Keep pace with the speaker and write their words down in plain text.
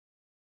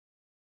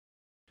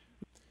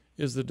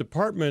Is the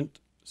department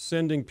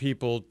sending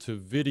people to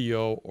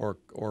video or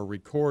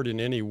record in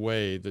any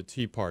way the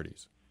tea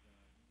parties?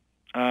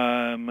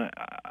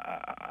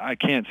 I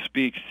can't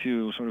speak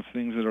to sort of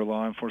things that are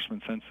law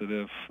enforcement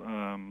sensitive,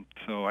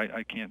 so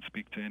I can't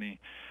speak to any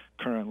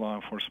current law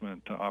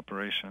enforcement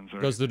operations.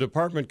 Does the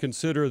department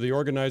consider the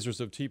organizers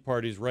of tea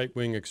parties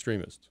right-wing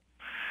extremists?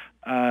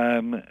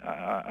 I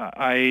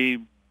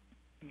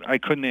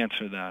couldn't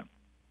answer that.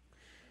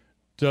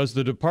 Does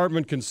the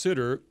department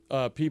consider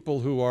people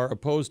who are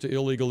opposed to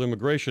illegal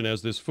immigration,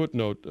 as this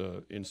footnote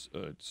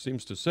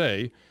seems to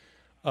say,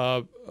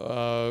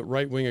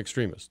 right-wing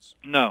extremists?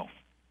 No.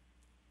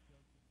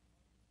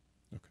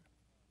 Okay.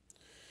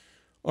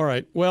 All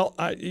right. Well,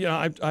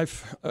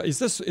 is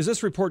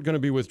this report going to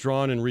be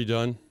withdrawn and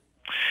redone?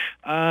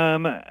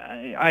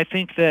 I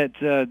think that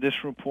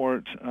this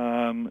report, we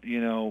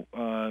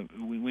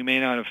may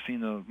not have seen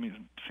the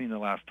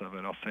last of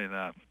it. I'll say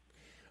that.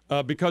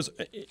 Because,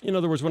 in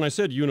other words, when I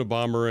said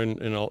Unabomber and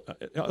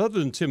other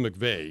than Tim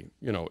McVeigh,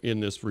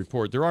 in this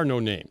report, there are no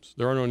names.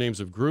 There are no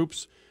names of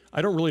groups.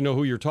 I don't really know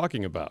who you're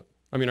talking about.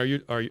 I mean, are you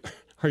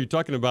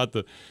talking about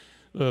the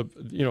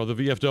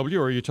VFW,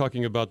 or are you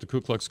talking about the Ku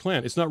Klux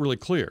Klan? It's not really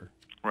clear.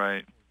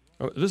 Right.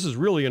 This is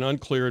really an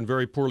unclear and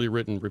very poorly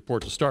written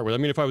report to start with. I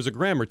mean, if I was a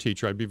grammar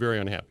teacher, I'd be very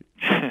unhappy.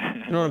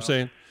 You know what I'm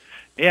saying?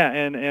 Yeah,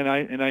 and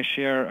I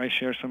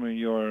share some of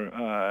your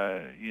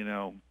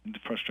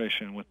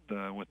frustration with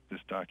this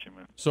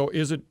document. So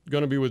is it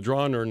going to be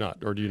withdrawn or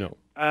not, or do you know?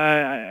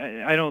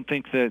 I don't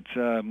think that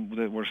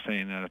we're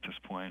saying that at this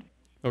point.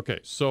 Okay,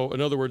 so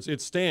in other words,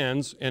 it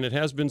stands and it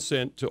has been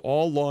sent to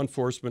all law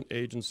enforcement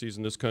agencies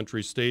in this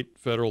country, state,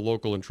 federal,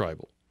 local, and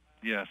tribal.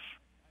 Yes.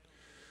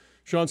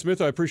 Sean Smith,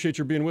 I appreciate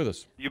your being with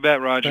us. You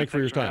bet, Roger. Thanks for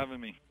your time.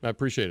 Having me. I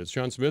appreciate it.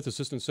 Sean Smith,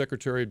 Assistant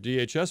Secretary of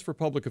DHS for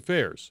Public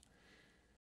Affairs.